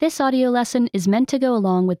This audio lesson is meant to go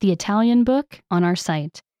along with the Italian book on our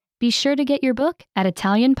site. Be sure to get your book at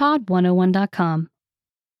ItalianPod101.com.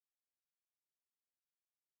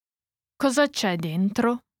 Cosa c'è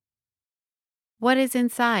dentro? What is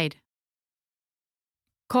inside?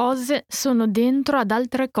 Cose sono dentro ad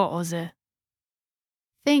altre cose.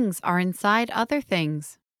 Things are inside other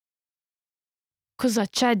things. Cosa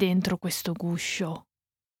c'è dentro questo guscio?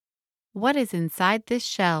 What is inside this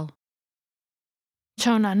shell? C'è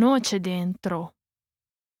una noce dentro.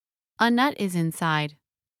 A nut is inside.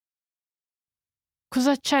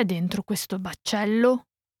 Cosa c'è dentro questo baccello?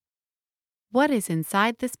 What is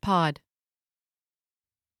inside this pod?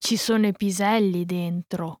 Ci sono i piselli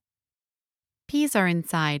dentro. Peas are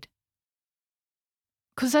inside.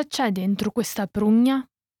 Cosa c'è dentro questa prugna?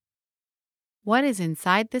 What is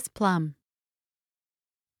inside this plum?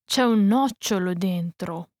 C'è un nocciolo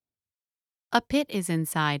dentro. A pit is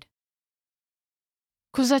inside.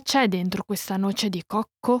 Cosa c'è dentro questa noce di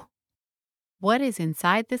cocco? What is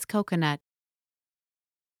inside this coconut?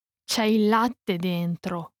 C'è il latte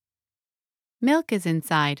dentro. Milk is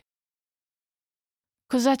inside.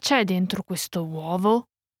 Cosa c'è dentro questo uovo?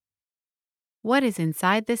 What is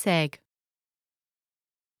inside this egg?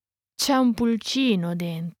 C'è un pulcino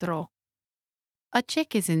dentro. A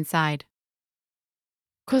chick is inside.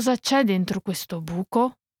 Cosa c'è dentro questo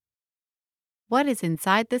buco? What is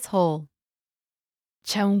inside this hole?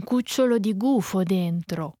 C'è un cucciolo di gufo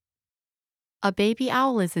dentro. A baby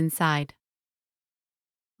owl is inside.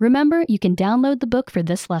 Remember, you can download the book for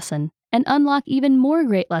this lesson and unlock even more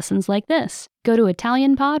great lessons like this. Go to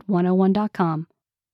ItalianPod101.com.